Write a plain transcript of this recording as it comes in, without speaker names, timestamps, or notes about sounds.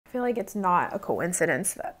I feel like it's not a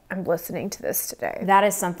coincidence that I'm listening to this today. That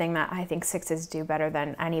is something that I think 6s do better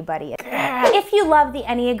than anybody. If you love the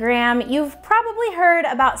Enneagram, you've probably heard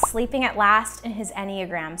about Sleeping at Last in his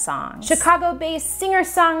Enneagram songs. Chicago-based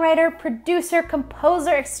singer-songwriter, producer,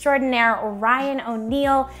 composer extraordinaire Ryan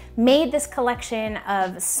O'Neal made this collection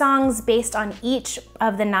of songs based on each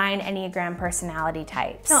of the 9 Enneagram personality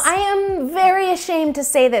types. Now, I am very ashamed to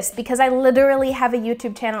say this because I literally have a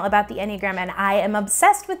YouTube channel about the Enneagram and I am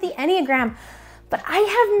obsessed with the Enneagram, but I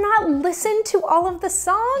have not listened to all of the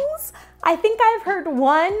songs. I think I've heard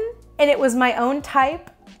one and it was my own type,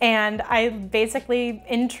 and I basically,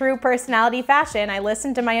 in true personality fashion, I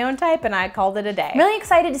listened to my own type and I called it a day. I'm really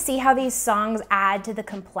excited to see how these songs add to the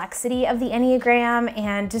complexity of the Enneagram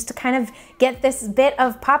and just to kind of get this bit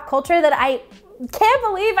of pop culture that I can't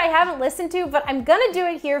believe I haven't listened to, but I'm gonna do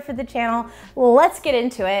it here for the channel. Let's get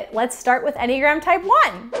into it. Let's start with Enneagram Type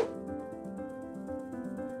 1.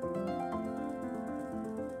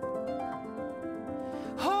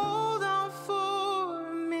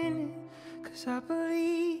 I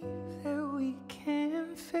believe that we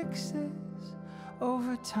can fix this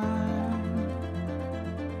over time.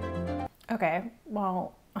 Okay,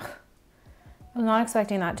 well, I was not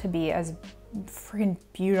expecting that to be as freaking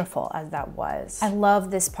beautiful as that was. I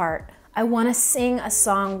love this part. I want to sing a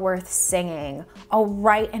song worth singing. I'll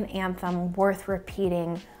write an anthem worth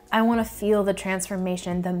repeating. I want to feel the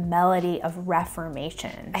transformation, the melody of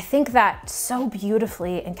reformation. I think that so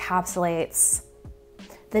beautifully encapsulates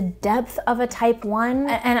the depth of a type 1,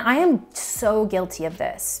 and I am so guilty of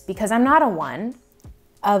this because I'm not a 1,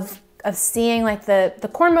 of seeing like the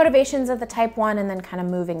core motivations of the type 1 and then kind of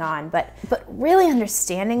moving on, but really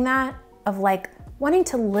understanding that, of like wanting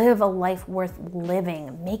to live a life worth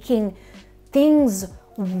living, making things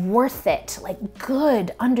worth it, like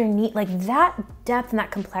good underneath, like that depth and that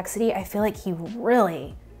complexity, I feel like he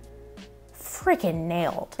really freaking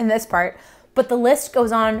nailed in this part. But the list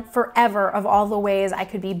goes on forever of all the ways I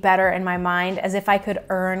could be better in my mind, as if I could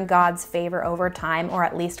earn God's favor over time, or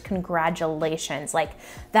at least congratulations. Like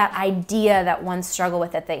that idea that ones struggle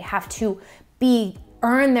with, that they have to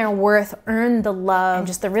earn their worth, earn the love, and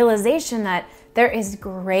just the realization that there is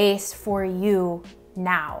grace for you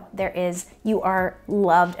now. You are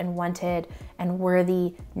loved and wanted and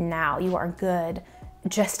worthy now. You are good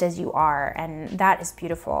just as you are, and that is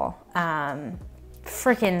beautiful.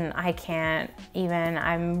 Freaking, I can't even,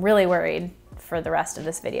 I'm really worried for the rest of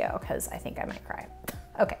this video because I think I might cry.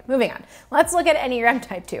 Okay, moving on. Let's look at Enneagram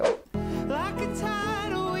Type 2. Like a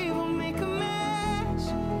tidal wave will make a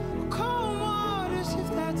mess. Cold waters if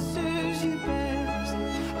that serves you best.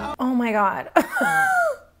 Oh my God.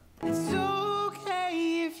 It's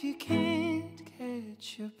okay if you can't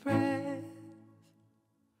catch your breath.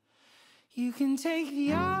 You can take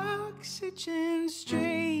the oxygen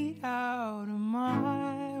straight out of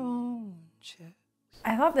my own chest.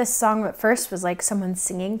 I thought this song at first was like someone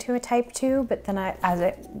singing to a Type 2, but then as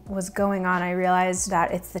it was going on, I realized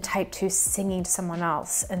that it's the Type 2 singing to someone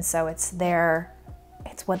else. And so it's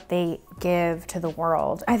what they give to the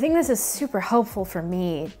world. I think this is super helpful for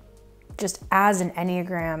me just as an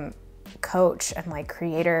Enneagram coach and like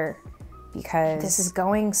creator, because this is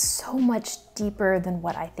going so much deeper than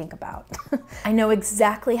what I think about. I know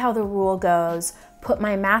exactly how the rule goes. Put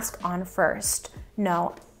my mask on first.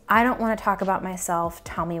 No, I don't want to talk about myself.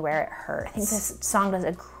 Tell me where it hurts. I think this song does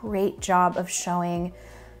a great job of showing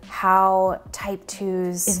how Type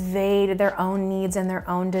 2s evade their own needs and their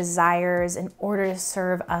own desires in order to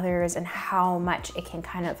serve others, and how much it can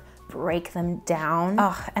kind of break them down.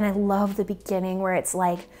 Oh, and I love the beginning where it's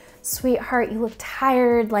like, sweetheart, you look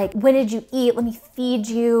tired. Like, when did you eat? Let me feed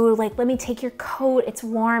you. Like, let me take your coat. It's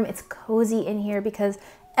warm, it's cozy in here, because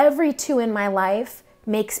every 2 in my life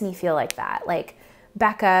makes me feel like that. Like,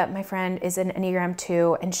 Becca, my friend, is an Enneagram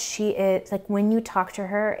 2, and she is, like, when you talk to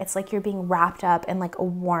her, it's like you're being wrapped up in like a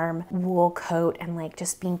warm wool coat and like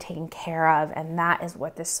just being taken care of, and that is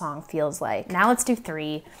what this song feels like. Now let's do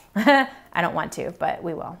 3. I don't want to, but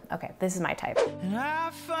we will. Okay, this is my type. And I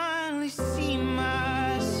finally see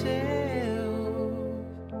myself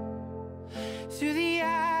through the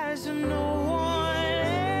eyes of no one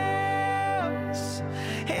else.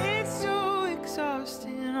 It's so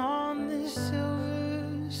exhausting on this silver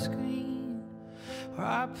screen, where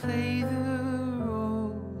I play the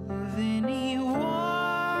role of anyone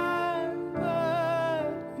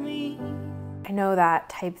but me. I know that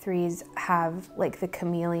Type 3s have like the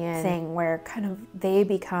chameleon thing where kind of they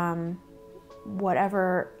become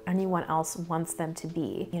whatever anyone else wants them to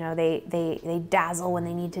be. You know, they dazzle when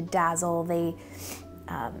they need to dazzle. They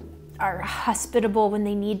are hospitable when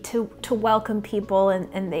they need to welcome people,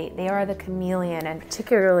 and they are the chameleon. And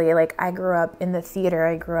particularly, like, I grew up in the theater.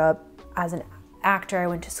 I grew up as an actor. I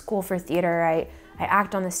went to school for theater. I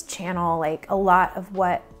act on this channel. Like, a lot of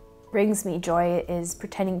what brings me joy is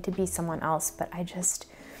pretending to be someone else, but it's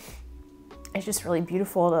just really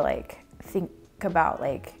beautiful to like think about,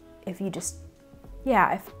 like, if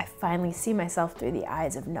I finally see myself through the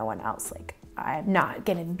eyes of no one else. Like, I'm not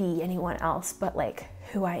gonna be anyone else but like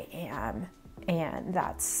who I am, and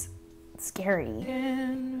that's scary.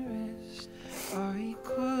 Are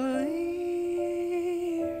equally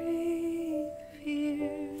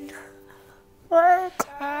revered. What?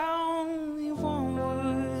 I only want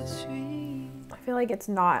what's real. I feel like it's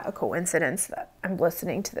not a coincidence that I'm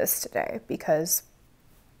listening to this today, because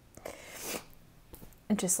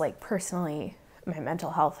just like personally, my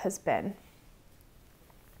mental health has been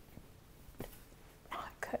not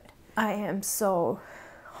good. I am so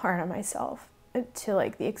hard on myself, to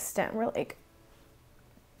like the extent where like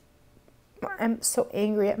I'm so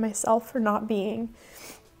angry at myself for not being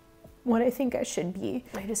what I think I should be.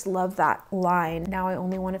 I just love that line. Now I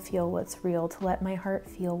only want to feel what's real, to let my heart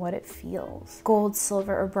feel what it feels. Gold,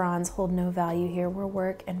 silver, or bronze hold no value here, where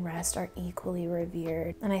work and rest are equally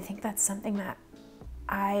revered. And I think that's something that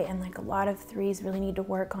I and like a lot of threes really need to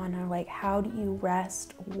work on, are like, how do you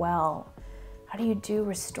rest well? How do you do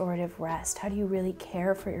restorative rest? How do you really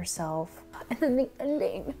care for yourself? And then the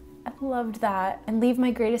ending, I loved that. And leave my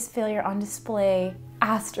greatest failure on display,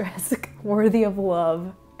 asterisk, worthy of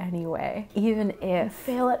love anyway. Even if you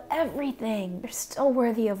fail at everything, you're still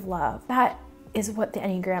worthy of love. That is what the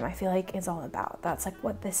Enneagram, I feel like, is all about. That's like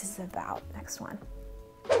what this is about. Next one.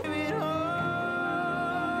 Give it all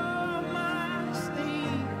my sleep.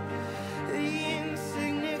 The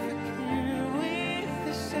insignificant with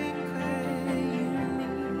the sacred unique.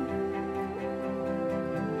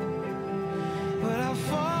 But I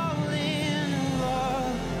fall in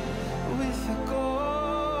love with the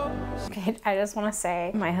ghost. Okay, I just want to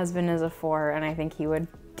say my husband is a 4, and I think he would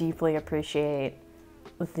deeply appreciate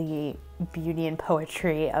the beauty and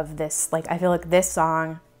poetry of this. Like, I feel like this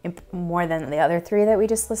song, more than the other 3 that we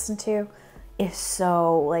just listened to, is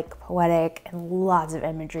so like poetic, and lots of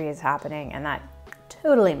imagery is happening, and that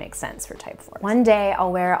totally makes sense for type 4. One day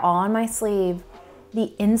I'll wear all on my sleeve,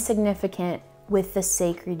 the insignificant with the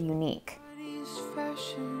sacred unique. Body's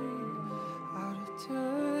fashion out of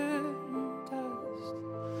dirt and dust.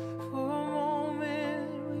 For a moment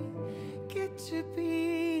we get to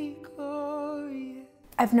be glorious.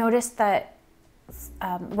 I've noticed that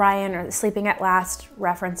Ryan, or Sleeping at Last,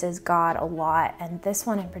 references God a lot, and this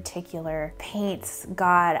one in particular paints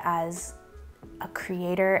God as a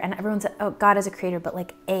creator, and everyone said, oh, God is a creator, but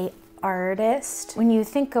like a artist. When you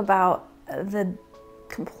think about the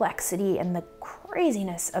complexity and the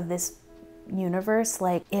craziness of this universe,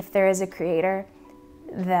 like, if there is a creator,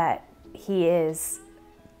 that he is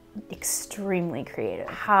extremely creative.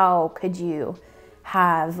 How could you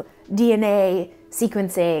have DNA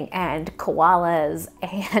sequencing and koalas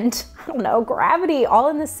and, I don't know, gravity all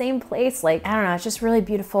in the same place? Like, I don't know, it's just really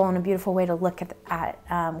beautiful, and a beautiful way to look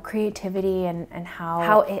at creativity and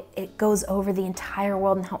how it goes over the entire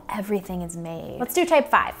world, and how everything is made. Let's do type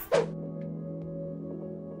 5.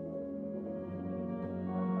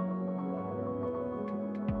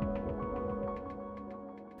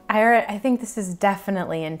 I think this is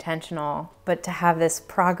definitely intentional, but to have this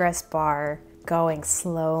progress bar going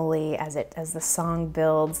slowly as the song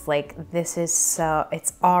builds, like, this is so,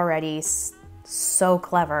 it's already so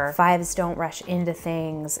clever. 5s don't rush into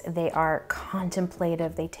things. They are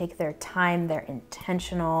contemplative. They take their time. They're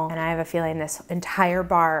intentional. And I have a feeling this entire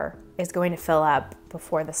bar is going to fill up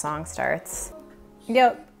before the song starts.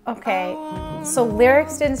 Yep. Okay, so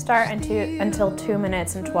lyrics didn't start until 2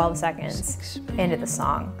 minutes and 12 seconds into the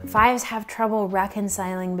song. 5s have trouble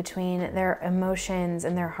reconciling between their emotions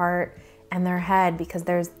and their heart and their head, because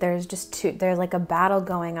there's like a battle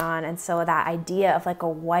going on. And so that idea of like a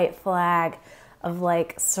white flag of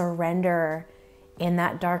like surrender in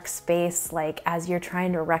that dark space, like, as you're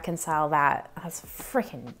trying to reconcile that's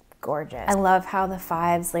freaking gorgeous. I love how the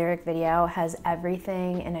 5's lyric video has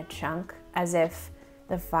everything in a chunk, as if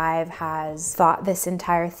the 5 has thought this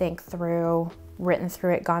entire thing through, written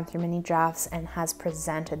through it, gone through many drafts, and has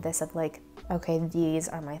presented this of like, okay, these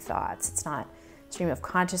are my thoughts. It's not stream of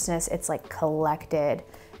consciousness, it's like collected.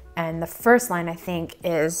 And the first line, I think,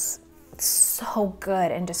 is so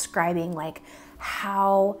good in describing like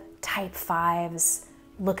how type 5s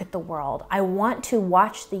look at the world. I want to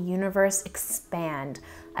watch the universe expand.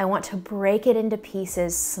 I want to break it into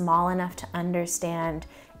pieces small enough to understand,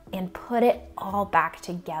 and put it all back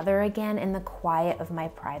together again in the quiet of my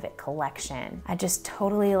private collection. I just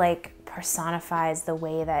totally like personifies the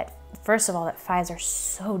way that, first of all, that fives are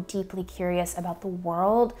so deeply curious about the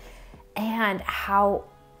world and how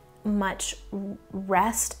much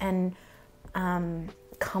rest and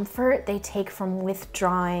comfort they take from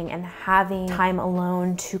withdrawing and having time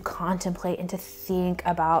alone to contemplate and to think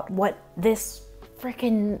about what this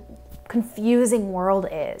freaking confusing world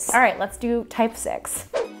is. All right, let's do type 6.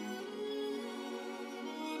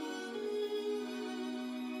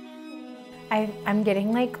 I'm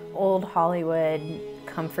getting like old Hollywood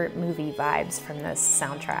comfort movie vibes from this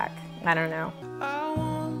soundtrack. I don't know. I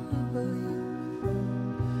wanna believe.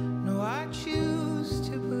 No, I choose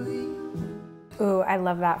to believe. Ooh, I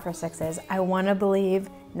love that for 6s. I want to believe.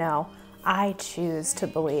 No, I choose to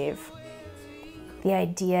believe. The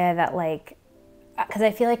idea that like, because I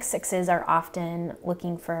feel like 6s are often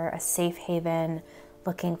looking for a safe haven,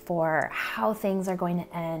 looking for how things are going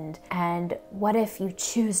to end. And what if you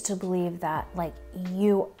choose to believe that like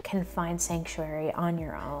you can find sanctuary on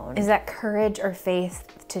your own? Is that courage or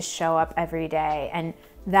faith to show up every day? And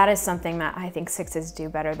that is something that I think 6s do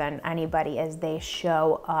better than anybody, is they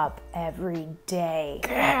show up every day.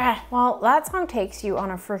 Well, that song takes you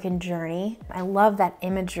on a freaking journey. I love that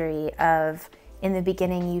imagery of, in the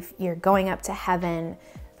beginning, you're going up to heaven,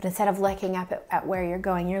 but instead of looking up at where you're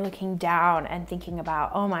going, you're looking down and thinking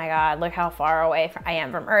about, oh my God, look how far away I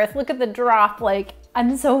am from Earth. Look at the drop, like,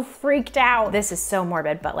 I'm so freaked out. This is so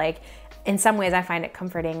morbid, but like, in some ways I find it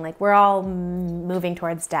comforting. Like, we're all moving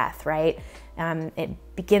towards death, right?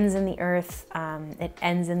 It begins in the earth, it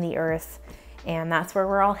ends in the earth, and that's where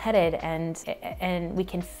we're all headed. And we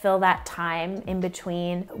can fill that time in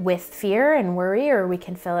between with fear and worry, or we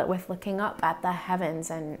can fill it with looking up at the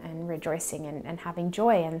heavens and rejoicing and having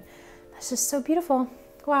joy. And that's just so beautiful.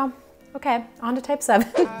 Wow. Okay, on to type 7.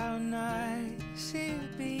 How nice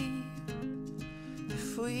it'd be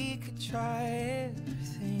if we could try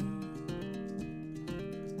everything.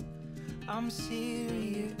 I'm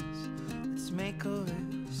serious. Let's make a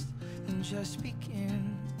list and just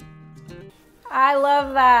begin. I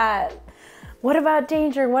love that. What about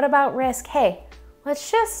danger? What about risk? Hey, let's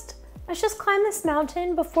just climb this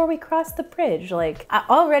mountain before we cross the bridge. Like,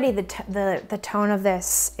 already the tone of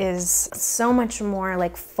this is so much more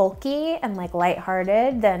like folky and like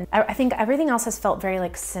lighthearted than I think everything else has felt very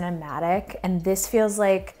like cinematic, and this feels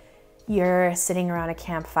like you're sitting around a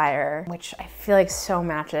campfire, which I feel like so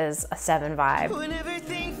matches a 7 vibe. When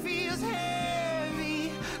everything feels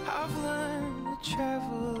heavy, I've learned to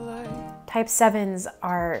travel light. Type 7s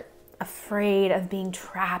are afraid of being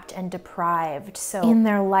trapped and deprived. So in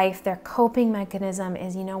their life, their coping mechanism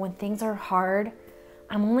is, you know, when things are hard,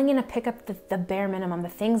 I'm only gonna pick up the bare minimum, the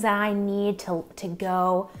things that I need to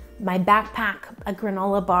go, my backpack, a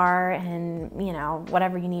granola bar, and, you know,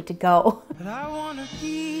 whatever you need to go. But I wanna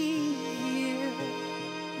be here,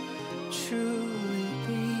 truly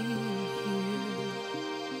be here,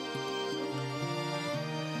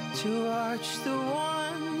 to watch the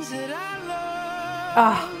ones that I love.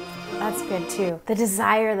 Oh, that's good too. The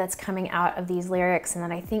desire that's coming out of these lyrics, and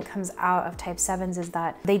that I think comes out of type 7s, is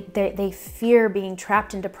that they fear being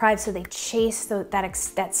trapped and deprived, so they chase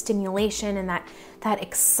that stimulation and that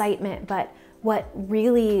excitement. But what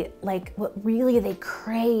really they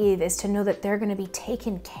crave is to know that they're gonna be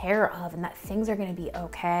taken care of, and that things are gonna be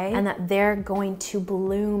okay, and that they're going to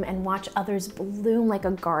bloom and watch others bloom like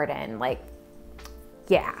a garden. Like,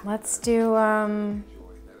 yeah. Let's do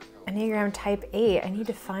Enneagram type 8. I need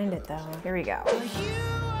to find it though. Here we go. But you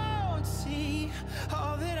won't see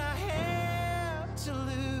all that I have to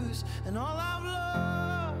lose, and all I've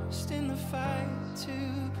lost in the fight to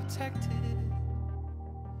protect it.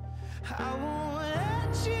 I won't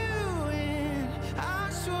let you in, I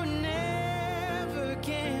swear never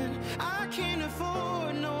again. I can't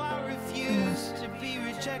afford, no, I refuse to be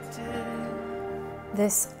rejected.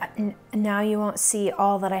 This, now you won't see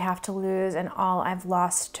all that I have to lose and all I've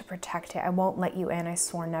lost to protect it. I won't let you in, I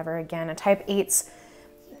swore never again. And type 8s,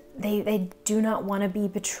 they do not want to be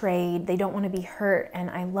betrayed. They don't want to be hurt. And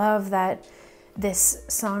I love that this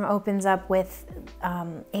song opens up with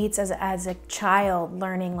 8s as a child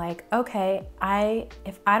learning, like, okay,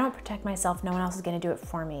 if I don't protect myself, no one else is going to do it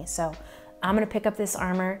for me. So I'm going to pick up this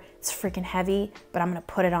armor. It's freaking heavy, but I'm going to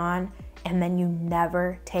put it on. And then you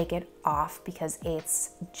never take it off, because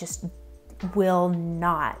 8s just will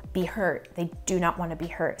not be hurt. They do not want to be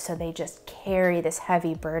hurt. So they just carry this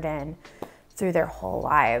heavy burden through their whole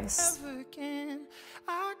lives. Never again,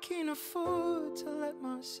 I can't afford to let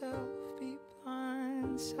myself be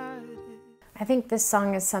blindsided. I think this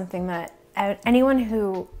song is something that anyone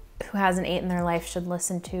who who has an 8 in their life should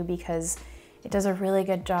listen to, because it does a really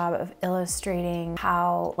good job of illustrating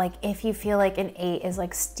how, like, if you feel like an 8 is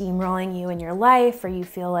like steamrolling you in your life, or you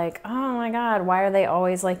feel like, oh my God, why are they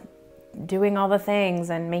always like doing all the things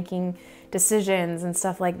and making decisions and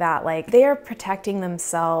stuff like that, like, they are protecting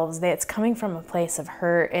themselves. It's coming from a place of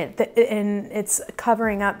hurt, and it's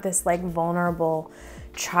covering up this like vulnerable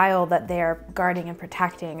child that they're guarding and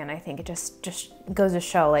protecting. And I think it just goes to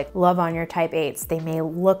show, like, love on your type 8s. They may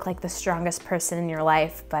look like the strongest person in your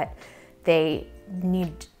life, but they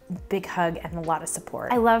need a big hug and a lot of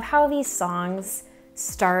support. I love how these songs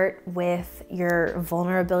start with your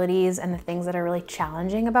vulnerabilities and the things that are really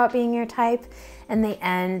challenging about being your type, and they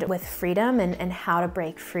end with freedom and how to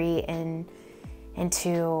break free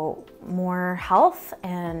into more health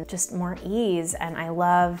and just more ease. And I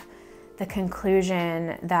love the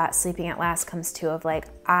conclusion that Sleeping at Last comes to, of like,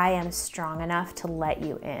 I am strong enough to let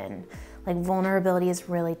you in. Like, vulnerability is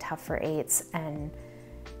really tough for 8s, and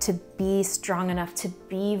to be strong enough to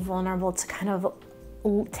be vulnerable, to kind of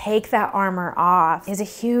take that armor off, is a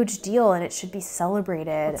huge deal, and it should be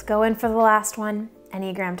celebrated. Let's go in for the last one,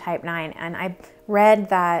 Enneagram type 9. And I read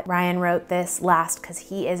that Ryan wrote this last because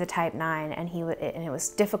he is a type 9, and it was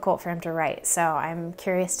difficult for him to write. So I'm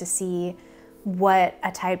curious to see what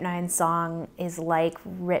a type 9 song is like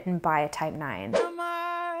written by a type 9. Am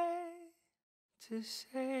I to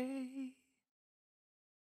say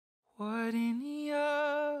what any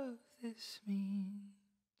of this means?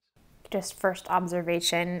 Just first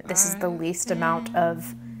observation, this is the least amount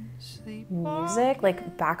of music,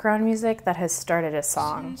 like background music, that has started a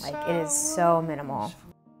song. Like, it is so minimal.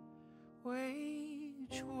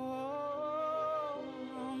 Wage war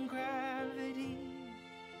on gravity.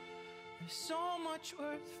 There's so much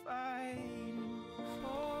worth fighting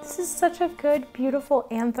for. This is such a good, beautiful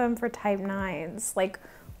anthem for type 9s. Like,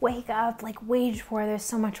 wake up, like, wage war, there's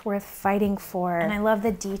so much worth fighting for. And I love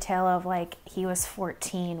the detail of, like, he was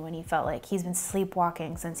 14 when he felt like he's been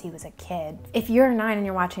sleepwalking since he was a kid. If you're a 9 and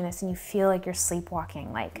you're watching this and you feel like you're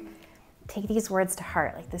sleepwalking, like, take these words to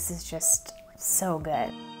heart. Like, this is just so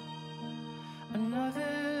good.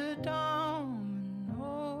 Another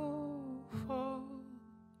domino falls.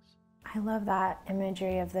 I love that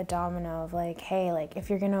imagery of the domino, of like, hey, like, if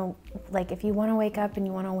you're gonna, like, if you wanna wake up and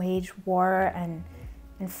you wanna wage war and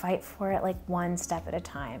fight for it, like, one step at a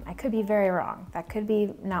time. I could be very wrong. That could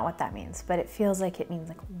be not what that means, but it feels like it means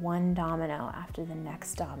like one domino after the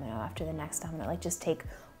next domino after the next domino. Like, just take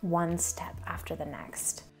one step after the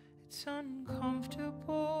next. It's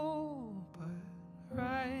uncomfortable, but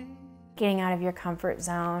right. Getting out of your comfort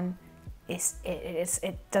zone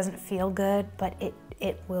it doesn't feel good, but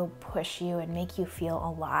it will push you and make you feel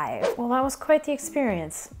alive. Well, that was quite the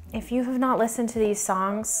experience. If you have not listened to these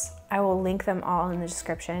songs, I will link them all in the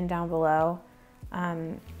description down below.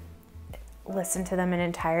 Listen to them in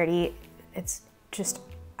entirety. It's just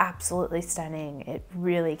absolutely stunning. It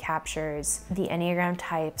really captures the Enneagram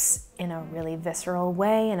types in a really visceral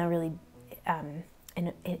way, in a really,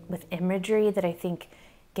 with imagery that I think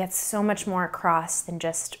gets so much more across than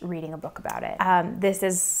just reading a book about it. This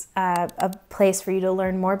is a place for you to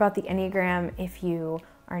learn more about the Enneagram if you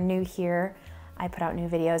are new here. I put out new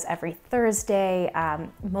videos every Thursday.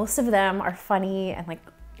 Most of them are funny and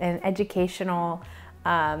educational.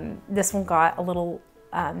 This one got a little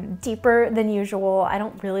deeper than usual. I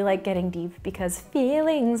don't really like getting deep because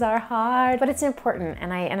feelings are hard, but it's important,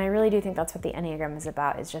 and I really do think that's what the Enneagram is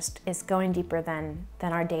about, is going deeper than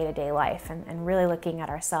our day-to-day life, and really looking at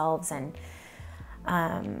ourselves and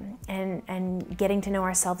getting to know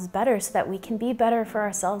ourselves better so that we can be better for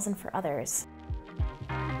ourselves and for others.